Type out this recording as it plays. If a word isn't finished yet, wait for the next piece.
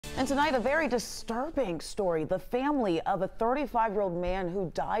And tonight, a very disturbing story. The family of a 35-year-old man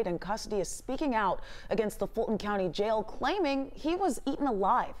who died in custody is speaking out against the Fulton County jail, claiming he was eaten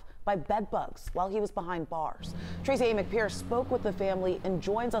alive by bed bugs while he was behind bars. Tracy A. McPierce spoke with the family and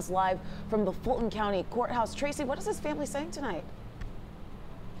joins us live from the Fulton County courthouse. Tracy, what is his family saying tonight?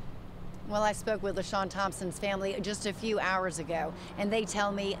 Well, I spoke with Lashawn Thompson's family just a few hours ago, and they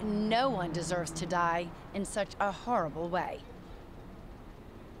tell me no one deserves to die in such a horrible way.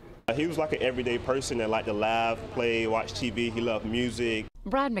 He was like an everyday person that liked to laugh, play, watch TV. He loved music.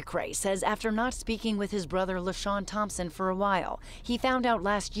 Brad McRae says after not speaking with his brother Lashawn Thompson for a while, he found out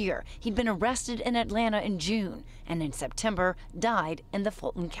last year he'd been arrested in Atlanta in June and in September died in the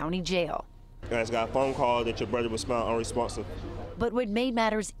Fulton County jail. I just got a phone call that your brother was found unresponsive. But what made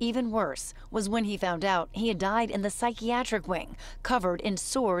matters even worse was when he found out he had died in the psychiatric wing, covered in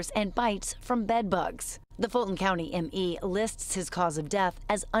sores and bites from bed bugs. The Fulton County ME lists his cause of death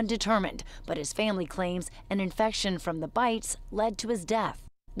as undetermined, but his family claims an infection from the bites led to his death.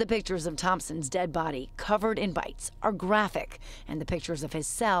 The pictures of Thompson's dead body covered in bites are graphic, and the pictures of his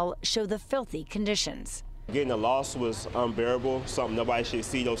cell show the filthy conditions. Getting a loss was unbearable, something nobody should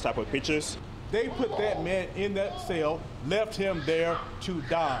see those type of pictures. They put that man in that cell, left him there to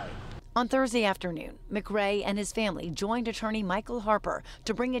die. On Thursday afternoon, McRae and his family joined attorney Michael Harper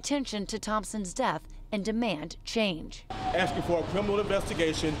to bring attention to Thompson's death and demand change. Asking for a criminal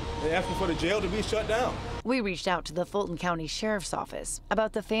investigation and asking for the jail to be shut down. We reached out to the Fulton County Sheriff's Office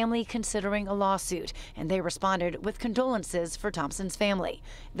about the family considering a lawsuit, and they responded with condolences for Thompson's family.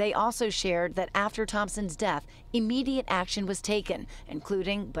 They also shared that after Thompson's death, immediate action was taken,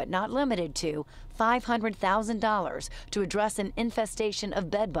 including, but not limited to, $500,000 to address an infestation of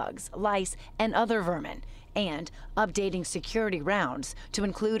bed bugs, lice, and other vermin, and updating security rounds to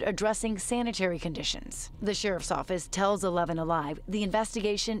include addressing sanitary conditions. The Sheriff's Office tells 11 Alive the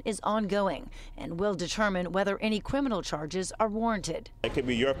investigation is ongoing and will determine whether any criminal charges are warranted. It could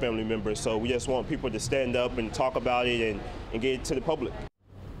be your family members, so we just want people to stand up and talk about it and get it to the public.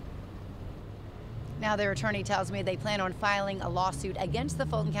 Now, their attorney tells me they plan on filing a lawsuit against the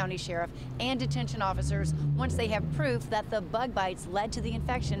Fulton County Sheriff and detention officers once they have proof that the bug bites led to the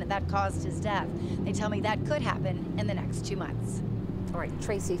infection that caused his death. They tell me that could happen in the next 2 months. All right,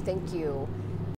 Tracy, thank you.